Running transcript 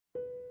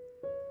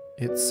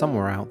It's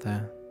somewhere out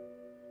there,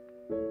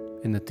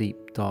 in the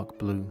deep dark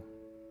blue,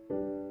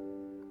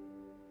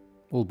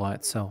 all by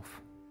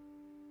itself.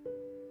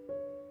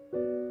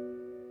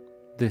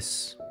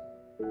 This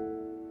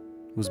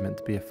was meant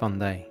to be a fun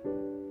day,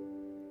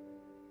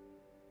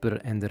 but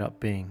it ended up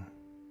being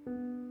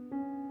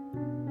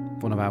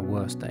one of our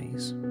worst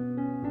days.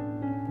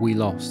 We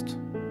lost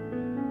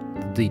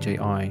the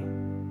DJI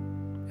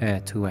Air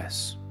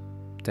 2S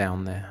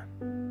down there.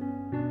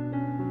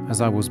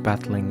 As I was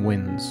battling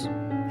winds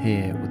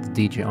here with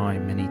the DJI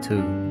Mini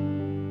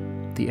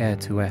 2, the Air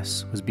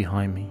 2S was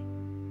behind me,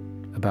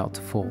 about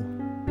to fall.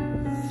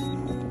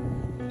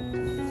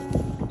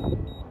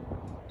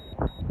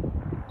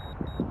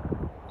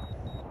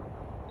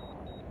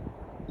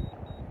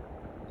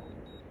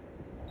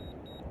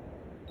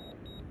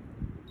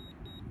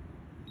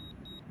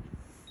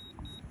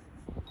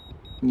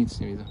 Nic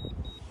nie widzę.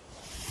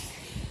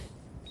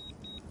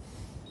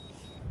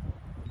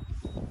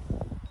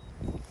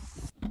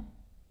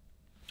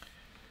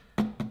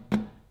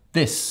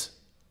 This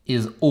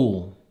is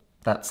all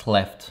that's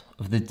left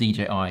of the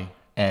DJI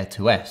Air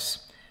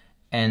 2S.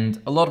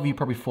 And a lot of you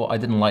probably thought I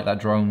didn't like that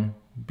drone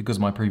because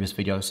of my previous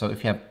video, so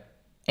if you have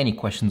any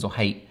questions or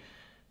hate,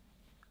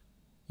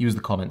 use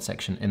the comment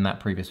section in that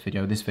previous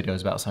video. This video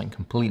is about something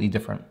completely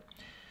different.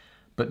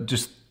 But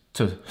just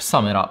to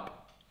sum it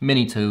up,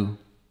 Mini 2,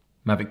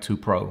 Mavic 2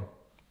 Pro,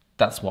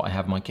 that's what I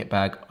have in my kit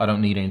bag. I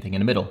don't need anything in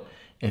the middle.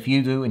 If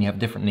you do and you have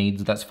different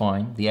needs, that's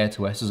fine. The Air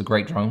 2S is a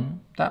great drone.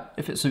 That,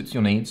 if it suits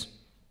your needs,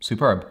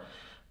 superb.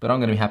 But I'm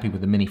going to be happy with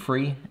the Mini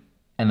 3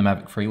 and the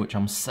Mavic 3, which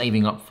I'm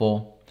saving up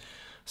for.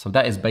 So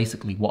that is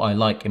basically what I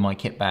like in my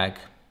kit bag.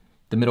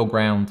 The middle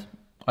ground,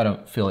 I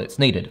don't feel it's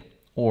needed,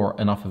 or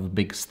enough of a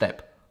big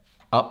step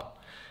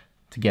up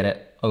to get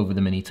it over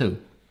the Mini 2.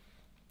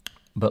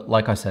 But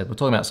like I said, we're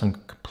talking about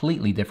something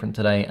completely different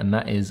today, and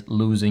that is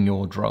losing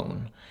your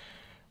drone.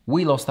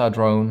 We lost our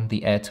drone,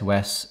 the Air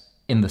 2S,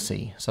 in the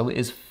sea. So it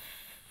is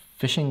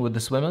fishing with the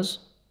swimmers,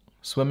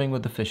 swimming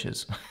with the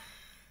fishes.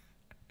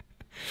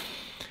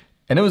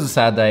 And it was a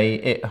sad day,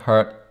 it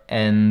hurt,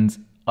 and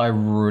I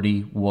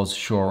really was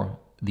sure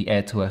the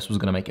Air 2S was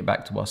gonna make it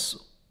back to us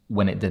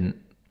when it didn't.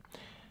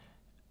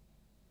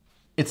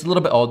 It's a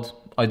little bit odd.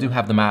 I do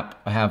have the map.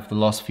 I have the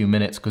last few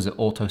minutes because it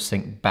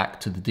auto-synced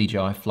back to the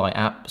DJI Fly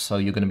app, so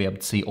you're going to be able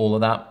to see all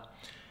of that.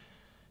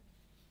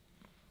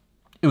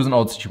 It was an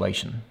odd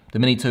situation. The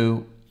Mini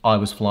 2, I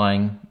was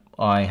flying.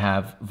 I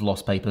have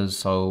lost papers,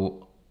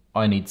 so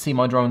I need to see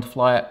my drone to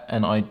fly it,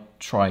 and I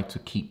try to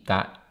keep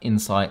that in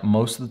sight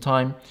most of the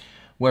time,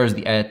 whereas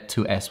the Air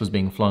 2S was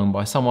being flown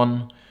by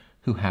someone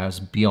who has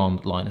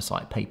beyond line of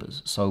sight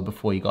papers. So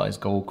before you guys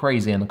go all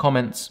crazy in the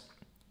comments,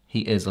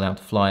 he is allowed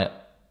to fly it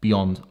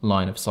beyond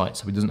line of sight,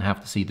 so he doesn't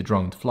have to see the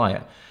drone to fly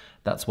it.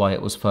 That's why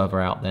it was further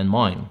out than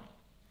mine.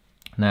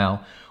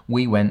 Now,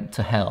 we went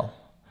to Hell,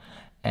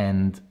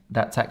 and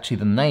that's actually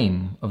the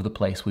name of the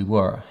place we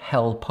were,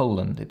 Hell,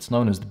 Poland. It's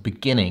known as the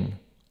beginning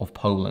of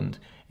Poland.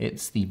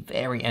 It's the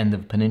very end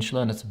of the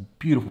peninsula, and it's a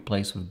beautiful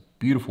place with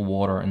beautiful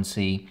water and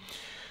sea,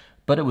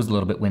 but it was a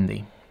little bit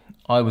windy.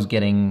 I was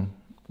getting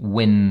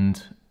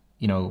wind,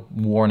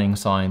 warning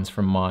signs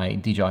from my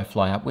DJI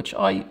Fly app, which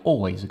I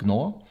always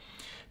ignore,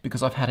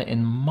 because I've had it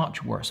in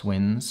much worse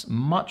winds,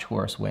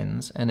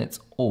 and it's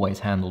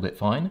always handled it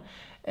fine.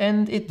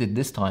 And it did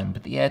this time,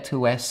 but the Air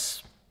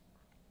 2S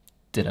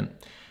didn't.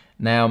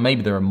 Now,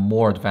 maybe there are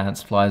more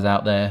advanced flyers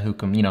out there who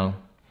can,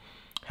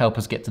 help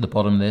us get to the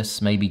bottom of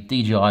this. Maybe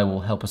DJI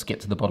will help us get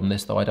to the bottom of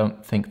this, though I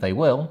don't think they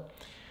will.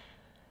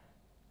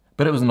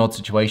 But it was an odd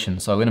situation.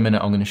 So in a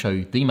minute, I'm going to show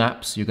you the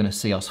maps. You're going to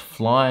see us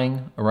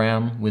flying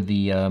around with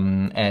the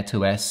Air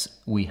 2S.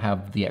 We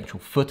have the actual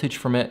footage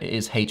from it. It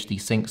is HD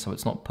sync, so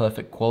it's not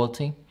perfect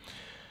quality.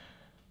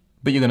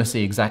 But you're going to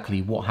see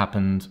exactly what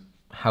happened,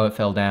 how it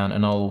fell down,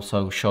 and I'll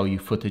also show you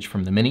footage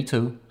from the Mini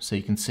 2, so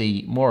you can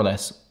see more or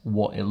less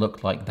what it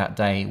looked like that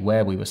day,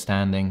 where we were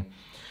standing.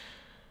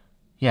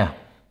 Yeah,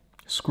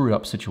 screwed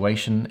up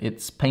situation.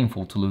 It's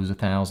painful to lose a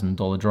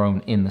 $1,000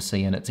 drone in the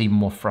sea, and it's even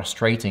more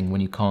frustrating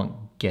when you can't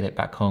get it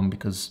back home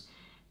because,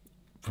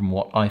 from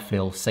what I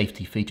feel,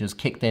 safety features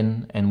kicked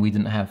in and we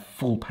didn't have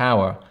full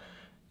power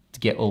to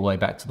get all the way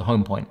back to the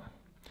home point.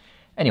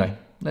 Anyway,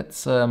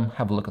 let's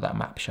have a look at that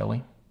map, shall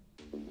we?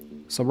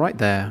 So right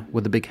there,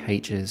 where the big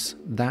H is,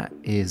 that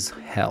is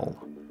Hell.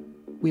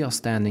 We are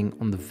standing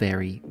on the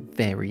very,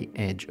 very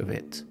edge of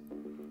it.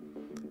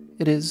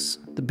 It is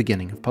the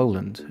beginning of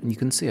Poland, and you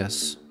can see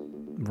us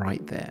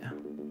right there.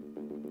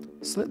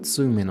 So let's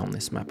zoom in on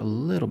this map a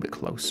little bit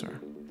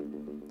closer.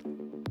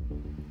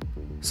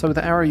 So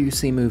the arrow you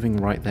see moving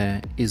right there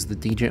is the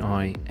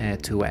DJI Air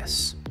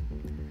 2S.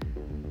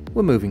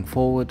 We're moving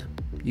forward.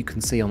 You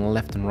can see on the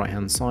left and right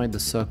hand side the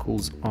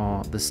circles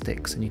are the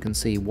sticks, and you can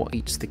see what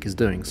each stick is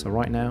doing. So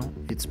right now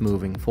it's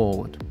moving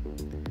forward.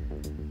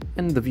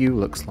 And the view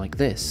looks like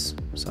this.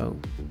 So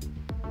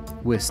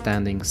we're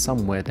standing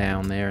somewhere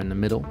down there in the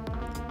middle,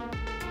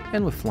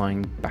 and we're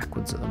flying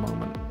backwards at the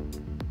moment.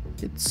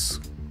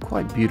 It's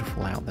quite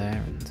beautiful out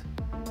there, and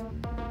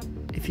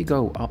if you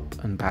go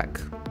up and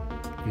back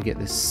you get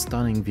this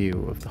stunning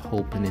view of the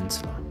whole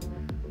peninsula,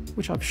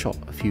 which I've shot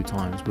a few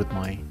times with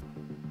my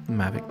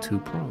Mavic 2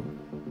 Pro.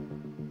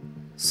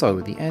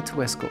 So the Air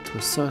 2S got to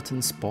a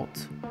certain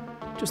spot,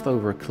 just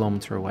over a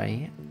kilometre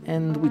away,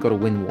 and we got a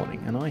wind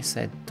warning, and I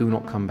said, do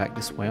not come back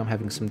this way, I'm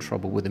having some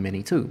trouble with the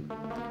Mini 2.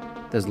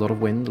 There's a lot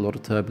of wind, a lot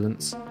of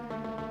turbulence,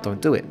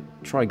 don't do it.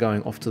 Try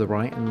going off to the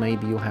right and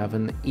maybe you'll have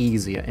an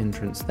easier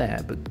entrance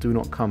there, but do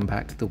not come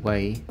back the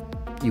way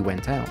you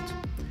went out.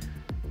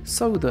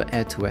 So the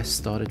Air 2S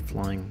started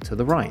flying to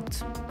the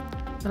right,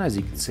 and as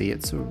you can see,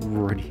 it's a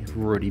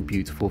really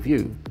beautiful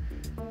view.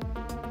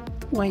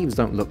 The waves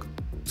don't look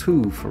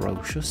too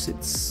ferocious,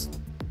 it's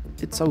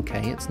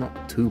okay, it's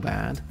not too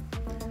bad,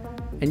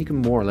 and you can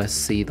more or less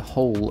see the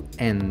whole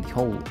end, the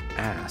whole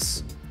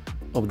ass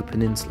of the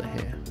peninsula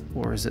here.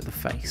 Or is it the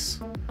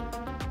face?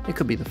 It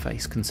could be the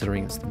face,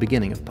 considering it's the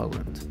beginning of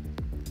Poland.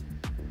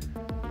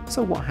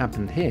 So what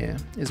happened here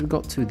is we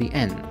got to the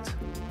end,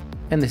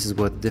 and this is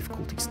where the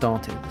difficulty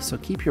started. So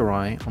keep your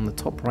eye on the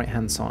top right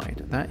hand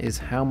side. That is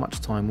how much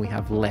time we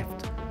have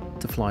left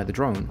to fly the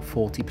drone,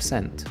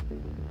 40%.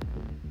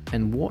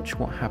 And watch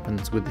what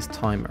happens with this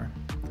timer.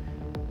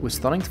 We're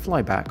starting to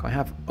fly back. I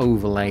have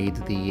overlaid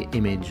the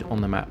image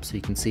on the map so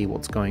you can see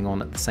what's going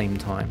on at the same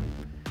time.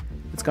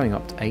 It's going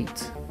up to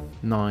 8,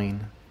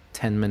 9,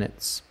 10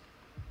 minutes,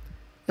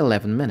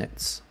 11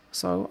 minutes.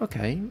 So,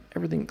 okay,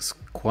 everything's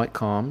quite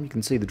calm. You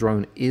can see the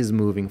drone is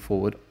moving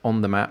forward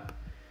on the map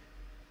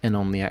and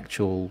on the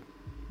actual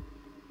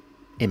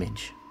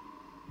image.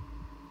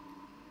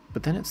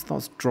 But then it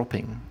starts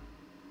dropping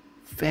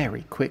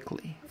very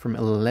quickly from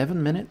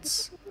 11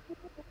 minutes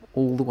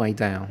all the way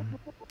down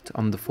to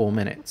under 4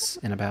 minutes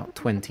in about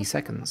 20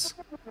 seconds.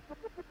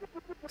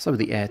 So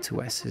the Air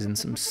 2S is in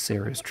some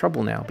serious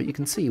trouble now, but you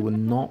can see we're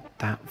not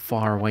that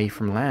far away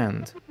from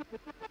land.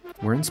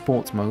 We're in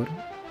sports mode.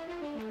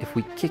 If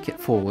we kick it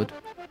forward,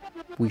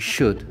 we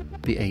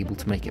should be able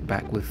to make it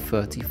back with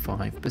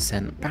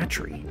 35%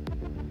 battery.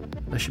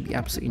 There should be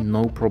absolutely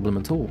no problem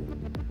at all.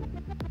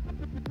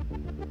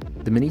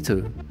 The Mini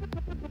 2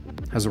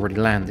 has already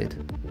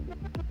landed.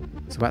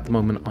 So at the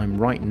moment I'm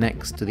right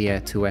next to the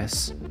Air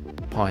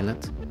 2S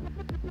pilot,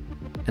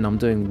 and I'm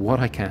doing what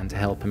I can to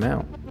help him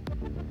out.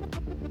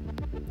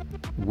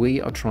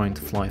 We are trying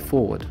to fly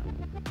forward,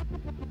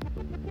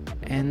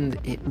 and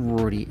it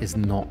really is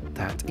not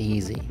that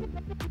easy.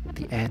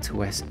 The Air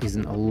 2S is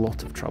in a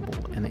lot of trouble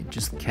and it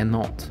just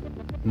cannot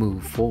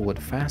move forward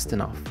fast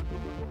enough.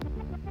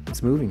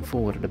 It's moving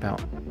forward at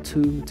about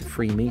 2 to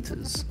 3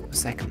 meters a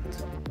second,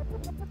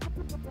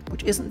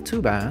 which isn't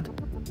too bad,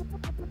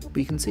 but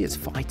you can see it's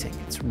fighting.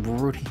 It's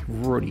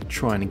really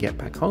trying to get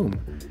back home.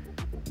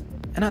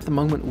 And at the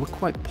moment we're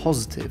quite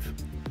positive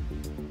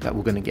that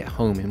we're going to get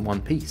home in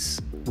one piece.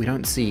 We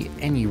don't see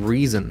any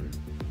reason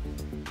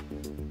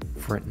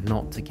for it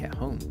not to get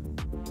home.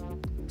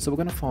 So we're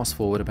going to fast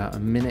forward about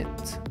 1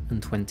 minute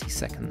and 20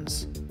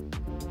 seconds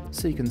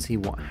so you can see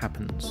what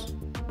happens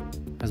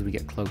as we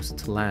get closer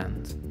to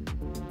land.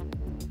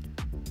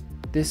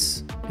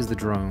 This is the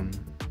drone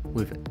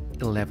with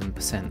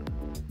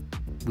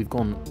 11%. We've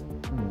gone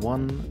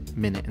 1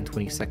 minute and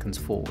 20 seconds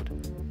forward,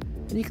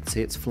 and you can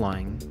see it's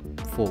flying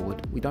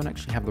forward. We don't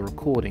actually have the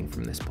recording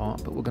from this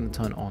part, but we're going to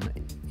turn it on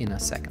in a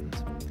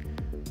second.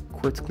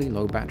 Critically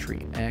low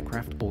battery,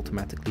 aircraft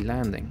automatically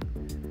landing.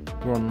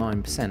 We're on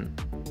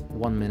 9%,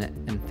 1 minute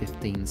and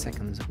 15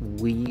 seconds.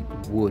 We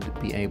would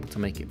be able to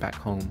make it back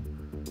home,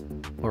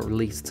 or at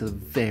least to the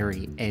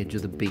very edge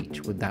of the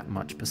beach with that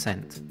much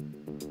percent.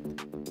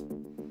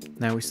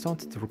 Now we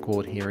started to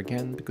record here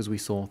again because we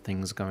saw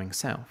things going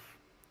south.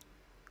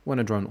 When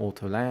a drone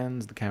auto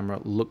lands, the camera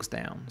looks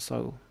down,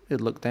 so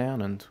it looked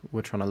down and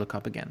we're trying to look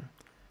up again.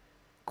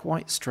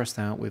 Quite stressed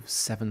out with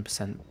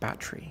 7%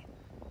 battery.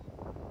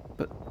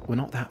 But we're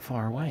not that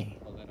far away.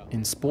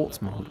 In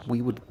sports mode,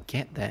 we would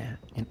get there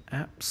in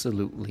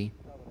absolutely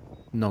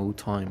no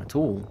time at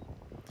all.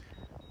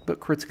 But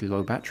critically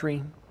low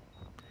battery,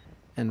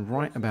 and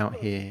right about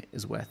here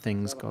is where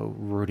things go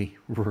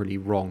really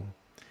wrong.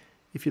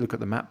 If you look at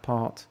the map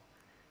part,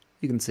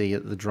 you can see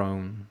that the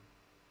drone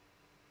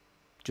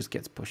just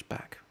gets pushed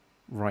back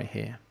right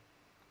here.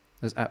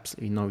 There's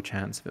absolutely no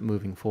chance of it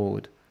moving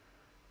forward.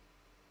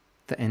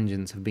 The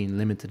engines have been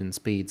limited in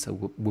speed,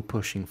 so we're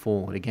pushing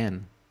forward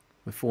again.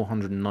 We're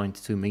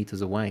 492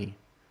 meters away,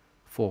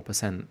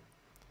 4%.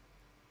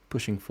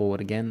 Pushing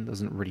forward again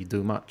doesn't really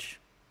do much.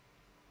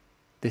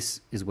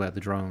 This is where the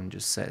drone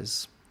just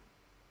says,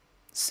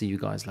 "See you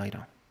guys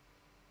later,"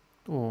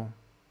 or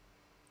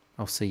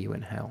 "I'll see you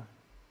in hell."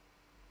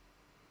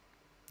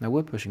 Now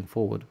we're pushing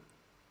forward,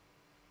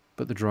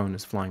 but the drone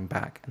is flying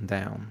back and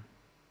down.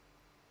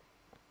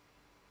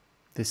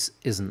 This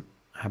isn't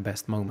our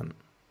best moment.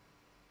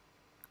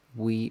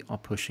 We are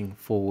pushing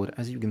forward.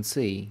 As you can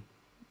see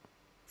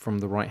from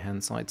the right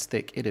hand side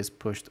stick, it is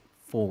pushed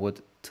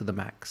forward to the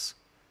max,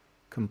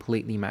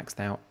 completely maxed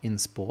out in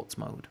sports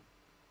mode.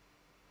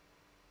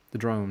 The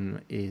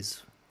drone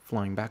is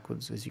flying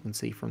backwards, as you can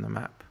see from the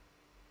map.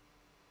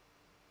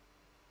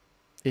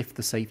 If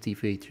the safety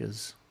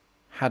features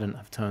hadn't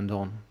have turned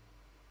on,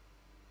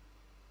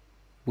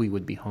 we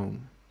would be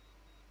home.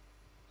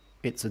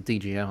 It's a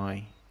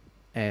DJI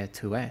Air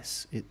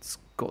 2S. It's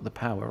got the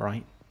power,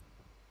 right?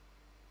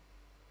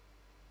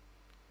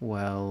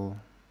 Well,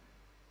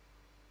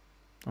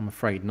 I'm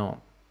afraid not.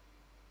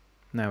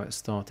 Now it's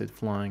started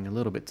flying a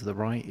little bit to the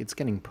right. It's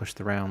getting pushed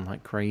around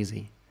like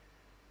crazy.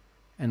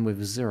 And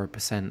with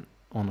 0%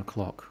 on a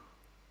clock,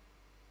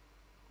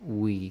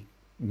 we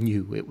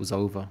knew it was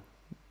over.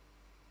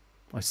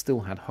 I still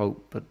had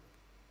hope, but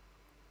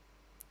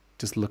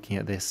just looking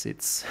at this,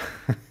 it's...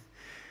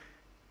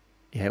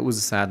 yeah, it was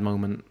a sad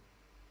moment.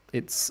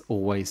 It's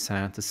always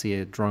sad to see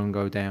a drone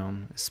go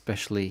down,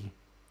 especially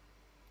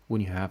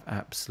when you have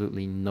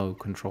absolutely no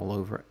control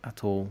over it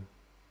at all.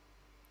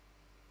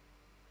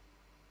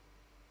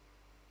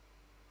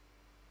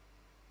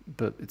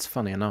 But it's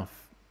funny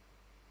enough,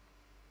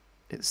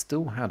 it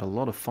still had a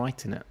lot of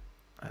fight in it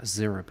at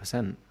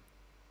 0%.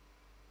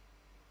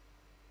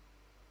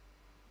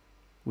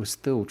 We're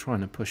still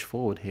trying to push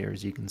forward here,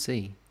 as you can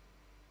see.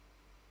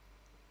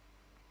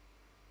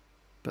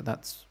 But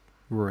that's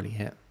really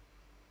it.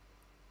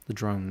 The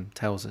drone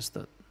tells us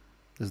that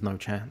there's no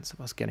chance of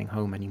us getting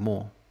home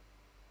anymore.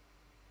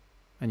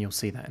 And you'll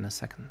see that in a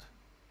second.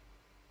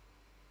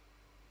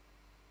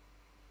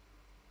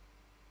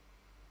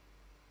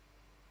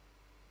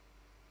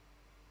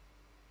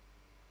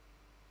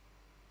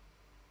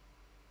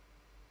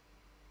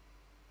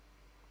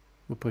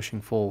 We're pushing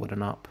forward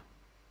and up.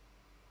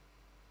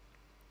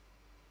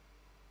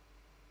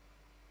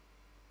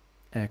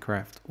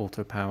 Aircraft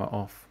auto power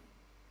off,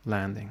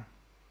 landing.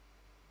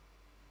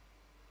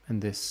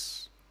 And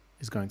this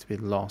is going to be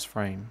the last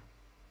frame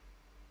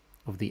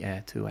of the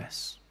Air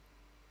 2S.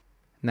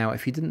 Now,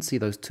 if you didn't see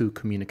those two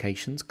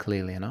communications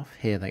clearly enough,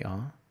 here they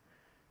are.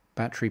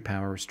 Battery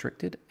power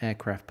restricted,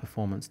 aircraft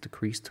performance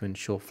decreased to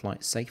ensure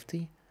flight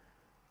safety,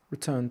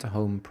 return to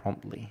home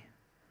promptly.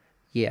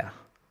 Yeah,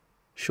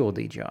 sure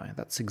DJI,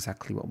 that's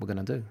exactly what we're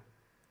going to do.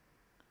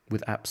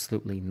 With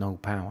absolutely no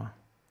power,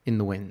 in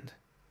the wind.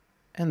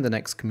 And the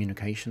next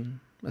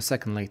communication, a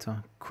second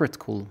later,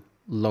 critical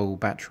low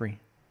battery.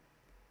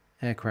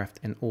 Aircraft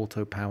in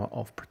auto power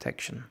off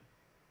protection.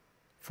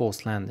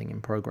 Forced landing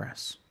in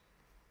progress.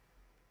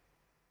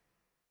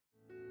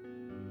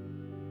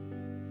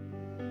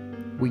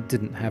 We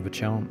didn't have a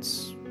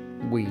chance.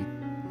 We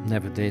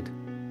never did.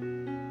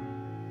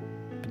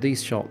 But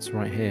these shots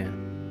right here,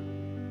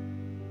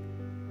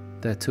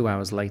 they're 2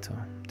 hours later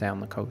down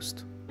the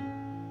coast.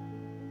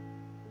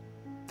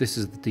 This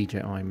is the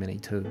DJI Mini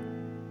 2.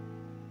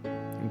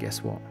 And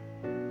guess what?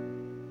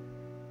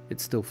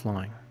 It's still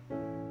flying.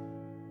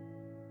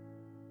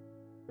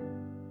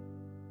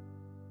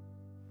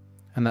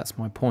 And that's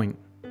my point.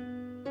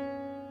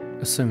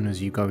 As soon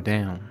as you go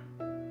down,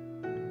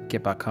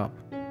 get back up,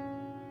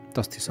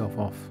 dust yourself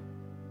off.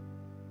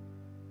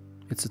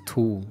 It's a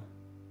tool.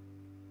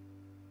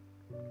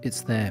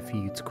 It's there for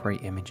you to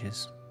create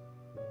images.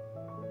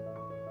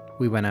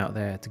 We went out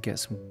there to get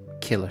some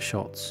killer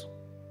shots.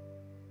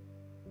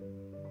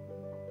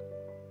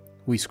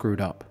 We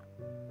screwed up.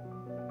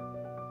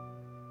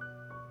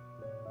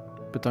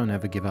 But don't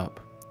ever give up.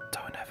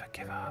 Don't ever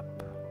give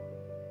up.